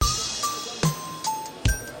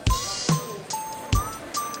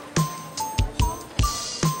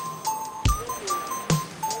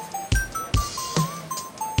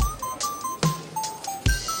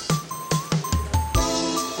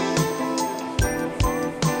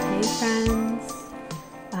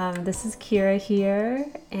This is Kira here,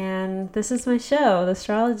 and this is my show, the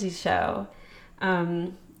Strology Show.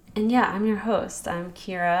 And yeah, I'm your host. I'm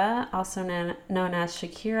Kira, also known as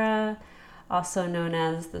Shakira, also known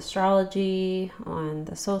as the Strology on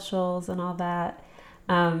the socials and all that.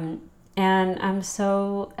 And I'm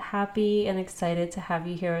so happy and excited to have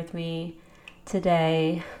you here with me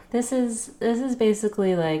today. This is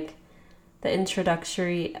basically like the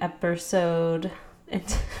introductory episode.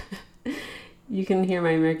 You can hear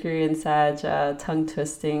my Mercury and Sag tongue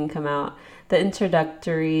twisting come out. The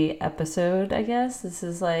introductory episode, I guess. This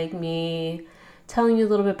is like me telling you a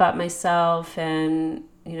little bit about myself and,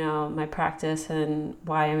 my practice and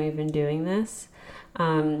why I'm even doing this.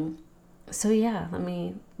 So yeah, let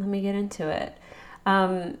me get into it.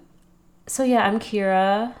 I'm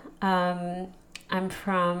Kira. I'm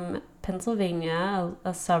from Pennsylvania,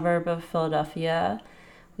 a suburb of Philadelphia.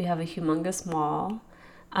 We have a humongous mall.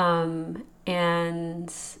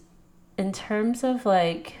 And in terms of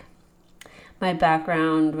like my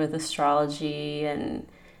background with astrology and,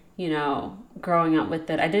 growing up with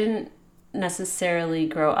it, I didn't necessarily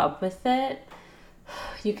grow up with it.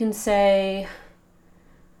 You can say,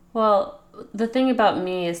 well, the thing about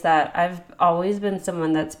me is that I've always been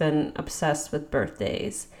someone that's been obsessed with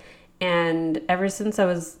birthdays. And ever since I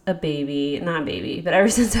was ever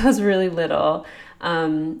since I was really little,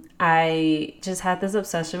 I just had this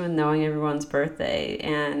obsession with knowing everyone's birthday.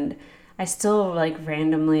 And I still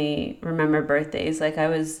randomly remember birthdays. I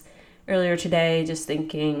was earlier today just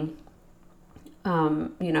thinking,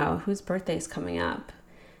 whose birthday is coming up?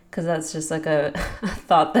 Because that's just a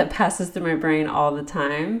thought that passes through my brain all the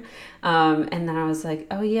time. And then I was like,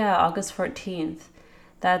 oh yeah, August 14th.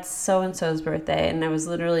 That's so-and-so's birthday. And I was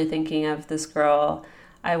literally thinking of this girl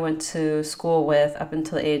I went to school with up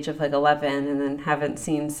until the age of 11 and then haven't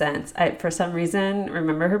seen since. I, for some reason,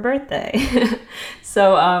 remember her birthday.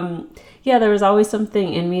 So, there was always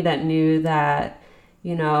something in me that knew that,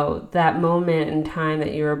 that moment in time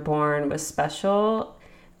that you were born was special.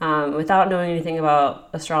 Without knowing anything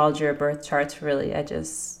about astrology or birth charts, really,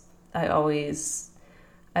 I always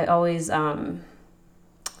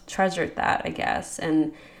treasured that, I guess.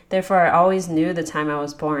 And therefore, I always knew the time I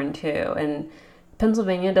was born, too. And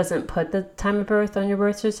Pennsylvania doesn't put the time of birth on your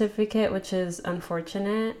birth certificate, which is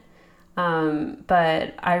unfortunate.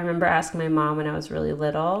 But I remember asking my mom when I was really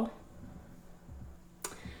little.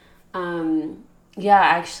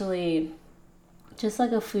 Actually, just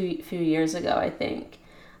a few years ago, I think,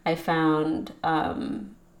 I found a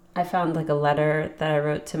letter that I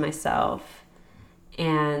wrote to myself,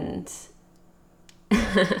 and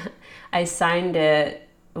I signed it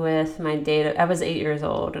with my date. I was 8 years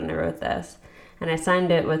old when I wrote this, and I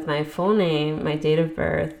signed it with my full name, my date of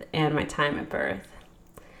birth, and my time of birth.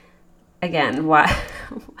 Again, why?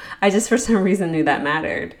 I just for some reason knew that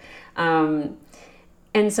mattered.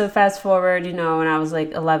 And so fast forward, when I was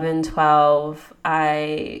 11, 12,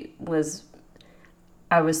 I was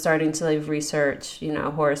starting to research,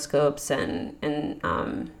 horoscopes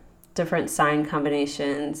and different sign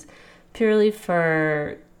combinations, purely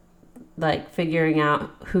for figuring out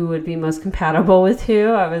who would be most compatible with who.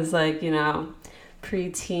 I was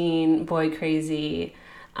preteen boy crazy.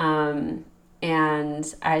 And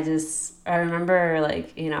I remember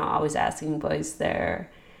always asking boys their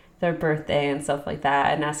birthday and stuff like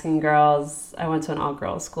that, and asking girls. I went to an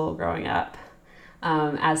all-girls school growing up.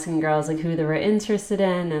 Asking girls who they were interested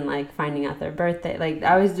in and finding out their birthday.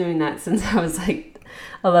 I was doing that since I was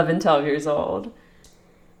 11, 12 years old.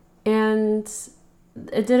 And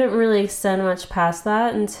it didn't really extend much past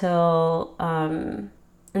that until I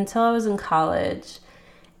was in college.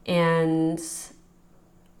 And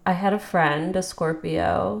I had a friend, a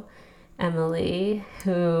Scorpio, Emily,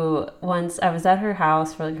 who once I was at her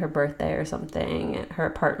house for her birthday or something at her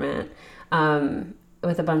apartment,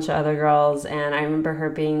 with a bunch of other girls, and I remember her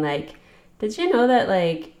being like, did you know that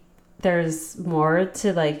there's more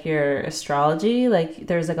to your astrology?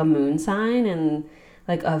 There's a moon sign and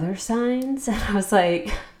other signs? And I was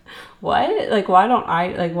like, what?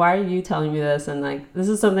 Why are you telling me this? And this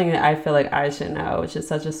is something that I feel I should know, which is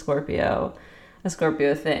such a Scorpio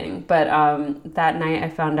thing. But that night I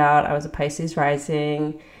found out I was a Pisces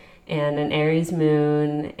rising and an Aries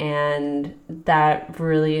moon, and that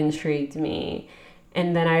really intrigued me.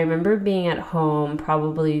 And then I remember being at home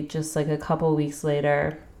probably just a couple weeks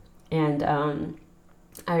later, and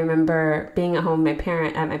I remember being at home at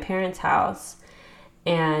my parents' house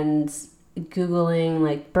and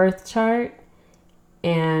Googling birth chart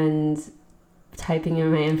and typing in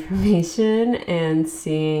my information and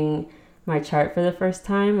seeing my chart for the first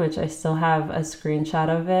time, which I still have a screenshot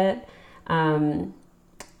of it.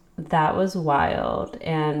 that was wild,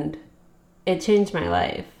 and it changed my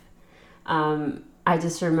life. I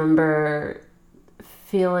just remember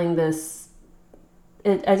feeling I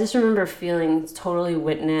just remember feeling totally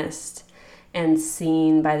witnessed and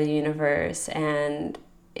seen by the universe, and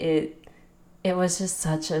it was just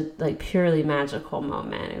such a purely magical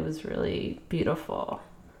moment. It was really beautiful.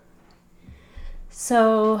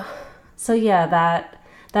 So yeah, that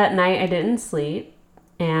night I didn't sleep,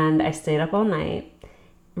 and I stayed up all night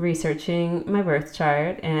researching my birth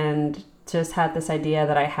chart, and just had this idea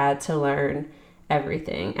that I had to learn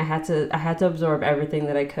everything. I had to absorb everything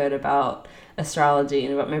that I could about astrology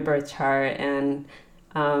and about my birth chart, and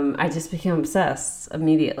I just became obsessed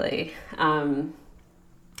immediately. For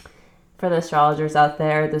the astrologers out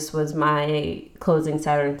there, this was my closing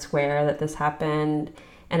Saturn square that this happened,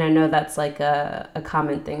 and I know that's like a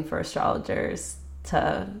common thing for astrologers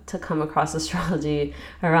to come across astrology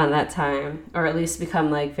around that time, or at least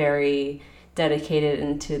become like very dedicated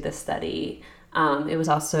into the study. It was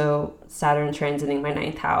also Saturn transiting my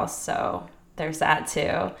 9th house, so there's that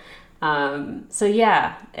too. So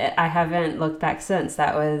yeah, I haven't looked back since.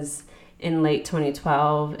 That was in late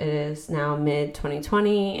 2012. It is now mid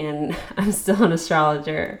 2020, and I'm still an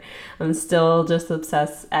astrologer. I'm still just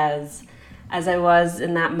obsessed as I was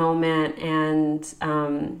in that moment, and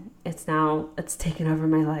it's taken over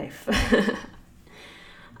my life.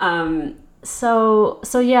 So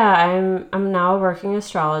yeah, I'm now a working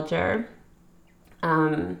astrologer.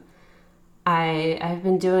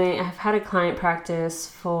 I've had a client practice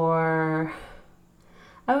for,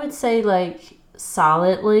 I would say, like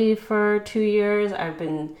solidly for 2 years. I've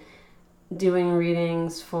been doing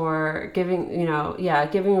readings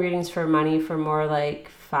giving readings for money for more like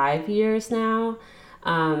 5 years now.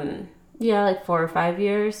 Like 4 or 5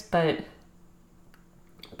 years, but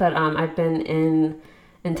I've been in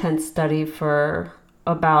intense study for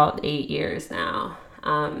about 8 years now.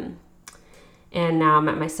 And now I'm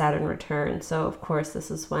at my Saturn return. So of course this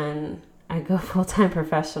is when I go full-time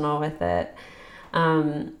professional with it.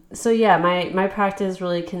 So yeah, my practice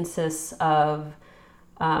really consists of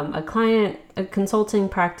a consulting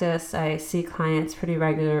practice. I see clients pretty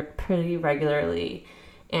regularly,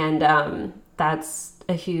 and that's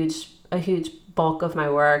a huge bulk of my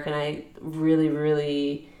work. And I really,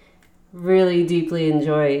 really, really deeply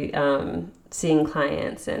enjoy seeing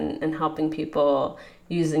clients and helping people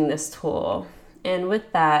using this tool. And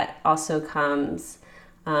with that also comes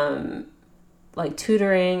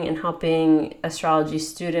tutoring and helping astrology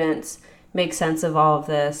students make sense of all of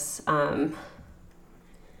this.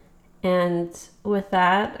 And with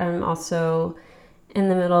that, I'm also in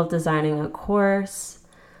the middle of designing a course.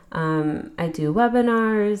 I do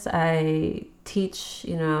webinars. I teach,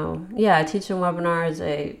 I teach in webinars.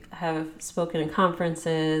 I have spoken in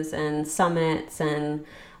conferences and summits, and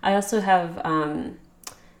I also have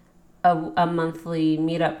a monthly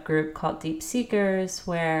meetup group called Deep Seekers,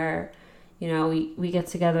 where we get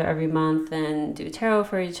together every month and do tarot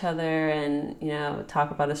for each other, and talk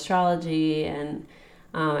about astrology, and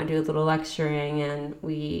I do a little lecturing, and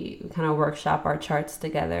we kind of workshop our charts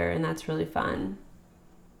together, and that's really fun.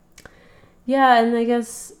 Yeah, and I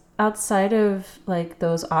guess outside of like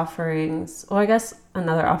those offerings, I guess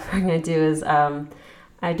another offering I do is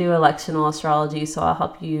I do electional astrology, so I'll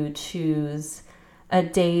help you choose a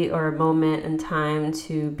date or a moment in time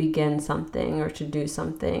to begin something or to do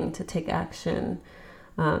something, to take action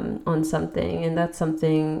on something. And that's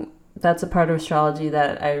a part of astrology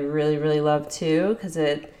that I really, really love too, because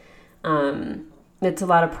it's a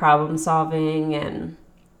lot of problem solving, and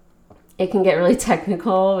it can get really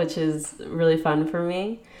technical, which is really fun for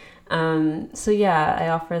me. So yeah, I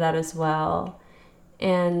offer that as well.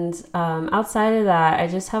 And outside of that, I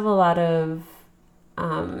just have a lot of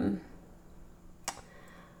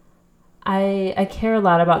I care a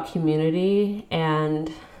lot about community,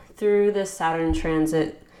 and through this Saturn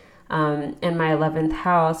transit in my 11th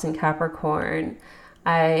house in Capricorn,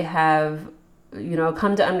 I have,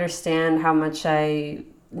 come to understand how much I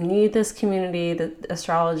need this community, the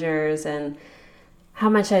astrologers, and how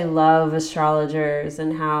much I love astrologers,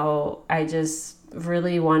 and how I just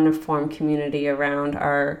really want to form community around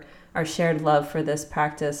our shared love for this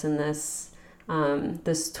practice and this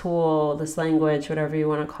tool, this language, whatever you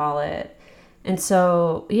want to call it. And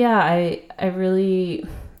so, yeah, I'm really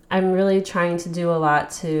trying to do a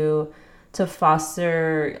lot to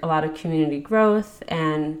foster a lot of community growth,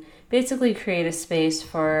 and basically create a space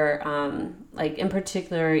for, in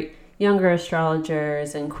particular, younger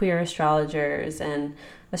astrologers and queer astrologers and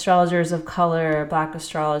astrologers of color, Black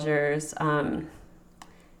astrologers,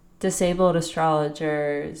 disabled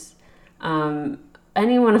astrologers,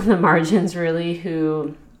 anyone on the margins really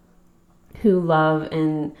who who love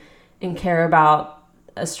and care about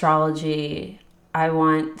astrology. I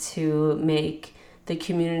want to make the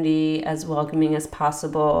community as welcoming as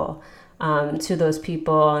possible to those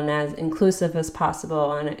people, and as inclusive as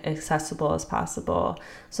possible and accessible as possible.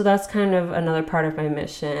 So that's kind of another part of my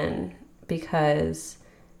mission, because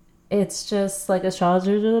it's just like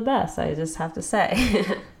astrologers are the best, I just have to say.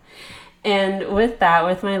 And with that,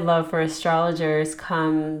 with my love for astrologers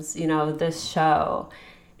comes, this show.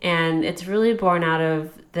 And it's really born out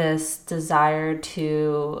of this desire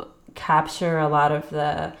to capture a lot of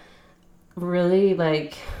the really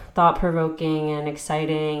like thought-provoking and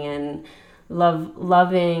exciting and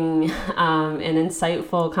loving and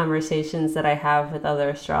insightful conversations that I have with other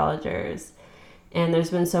astrologers. And there's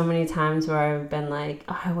been so many times where I've been like,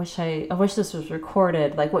 oh, I wish this was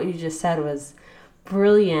recorded. Like what you just said was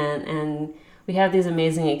brilliant. And we have these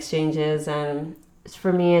amazing exchanges. And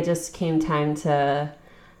for me, it just came time to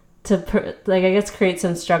create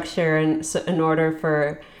some structure in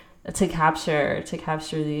order to capture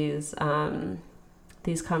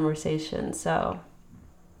these conversations. So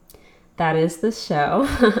that is the show.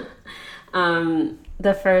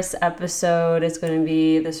 The first episode is going to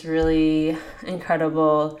be this really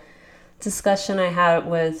incredible discussion I had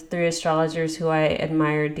with 3 astrologers who I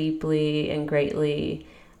admire deeply and greatly.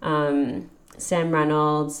 Sam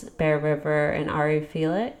Reynolds, Bear River, and Ari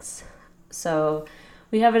Felix. So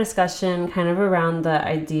we have a discussion kind of around the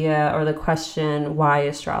idea or the question, why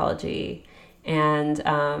astrology? And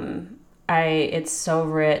it's so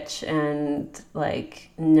rich and like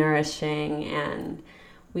nourishing, and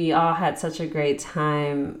we all had such a great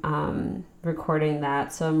time recording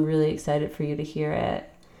that. So I'm really excited for you to hear it.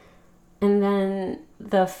 And then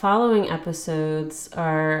the following episodes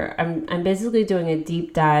I'm basically doing a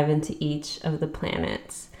deep dive into each of the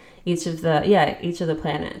planets. Each of the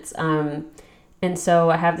planets. And so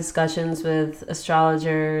I have discussions with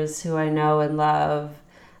astrologers who I know and love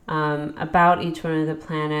about each one of the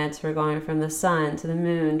planets. We're going from the sun to the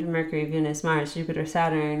moon to Mercury, Venus, Mars, Jupiter,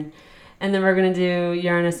 Saturn. And then we're going to do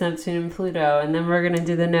Uranus, Neptune, and Pluto. And then we're going to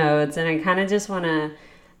do the nodes. And I kind of just want to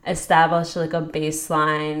establish like a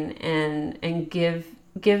baseline and give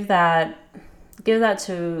that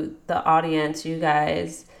to the audience, you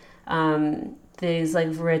guys. These like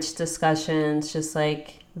rich discussions, just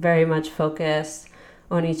like very much focused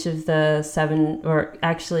on each of the 7, or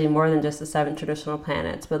actually more than just the 7 traditional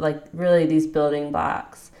planets, but like really these building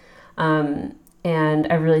blocks. And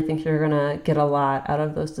I really think you're going to get a lot out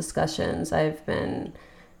of those discussions. We've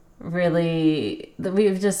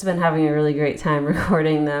just been having a really great time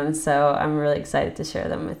recording them, so I'm really excited to share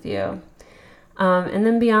them with you. And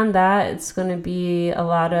then beyond that, it's going to be a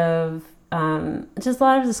lot of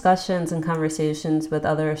discussions and conversations with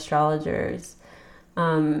other astrologers,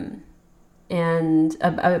 and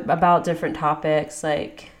about different topics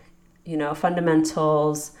like,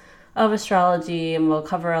 fundamentals of astrology, and we'll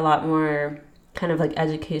cover a lot more kind of like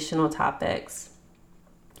educational topics.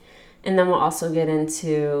 And then we'll also get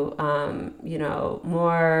into,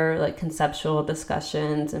 more like conceptual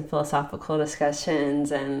discussions and philosophical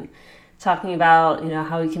discussions, and talking about,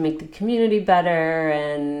 how we can make the community better.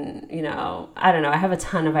 And, I don't know, I have a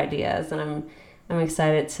ton of ideas, and I'm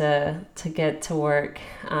excited to get to work,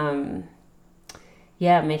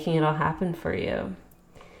 making it all happen for you.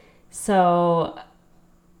 So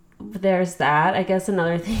there's that. I guess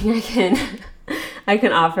another thing I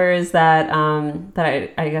can offer is that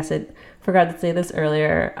I guess I forgot to say this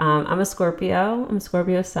earlier. I'm a Scorpio. I'm a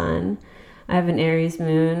Scorpio sun. I have an Aries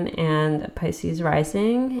moon and a Pisces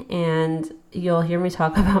rising, and you'll hear me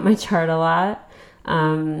talk about my chart a lot,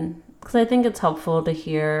 because I think it's helpful to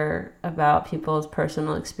hear about people's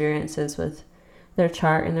personal experiences with their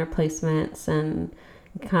chart and their placements, and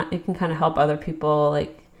it can kind of help other people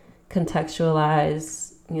like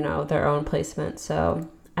contextualize, their own placement. So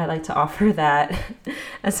I like to offer that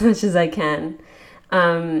as much as I can.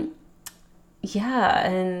 And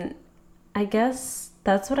I guess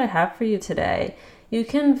that's what I have for you today. You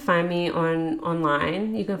can find me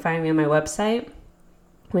online. You can find me on my website,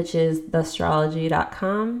 which is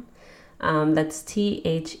thestrology.com. That's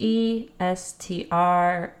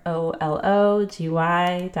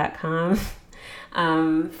TheStrology.com.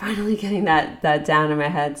 Finally getting that down in my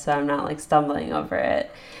head, so I'm not like stumbling over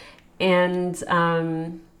it. And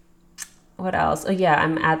what else? Oh yeah,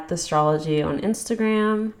 I'm at Strology on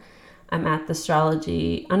Instagram. I'm at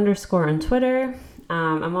Strology _ on Twitter.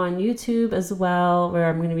 I'm on YouTube as well, where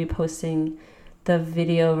I'm going to be posting the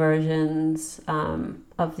video versions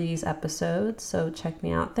of these episodes. So check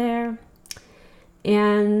me out there.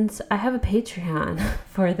 And I have a Patreon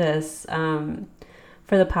for this,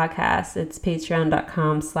 for the podcast. It's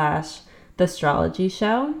patreon.com/thestrology the Strology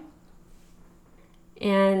show.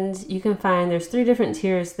 And you can find there's 3 different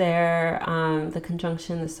tiers there, the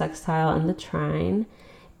conjunction, the sextile, and the trine.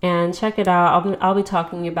 And check it out. I'll be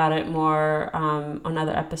talking about it more on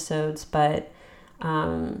other episodes, but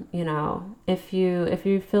if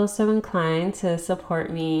you feel so inclined to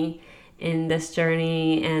support me in this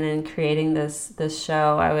journey and in creating this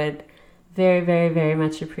show, I would very, very, very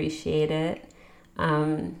much appreciate it.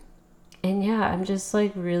 And yeah, I'm just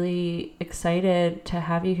like really excited to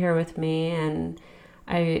have you here with me, and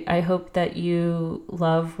I hope that you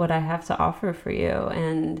love what I have to offer for you,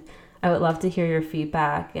 and I would love to hear your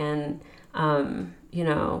feedback and,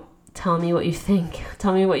 tell me what you think.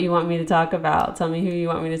 Tell me what you want me to talk about. Tell me who you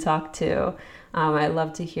want me to talk to. I'd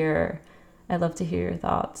love to hear your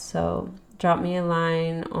thoughts. So drop me a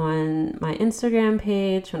line on my Instagram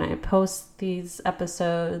page when I post these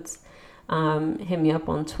episodes. Hit me up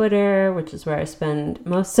on Twitter, which is where I spend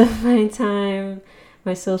most of my time,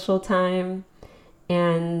 my social time.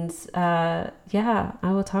 And I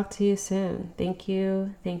will talk to you soon. Thank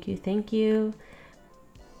you. Thank you. Thank you.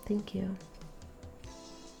 Thank you.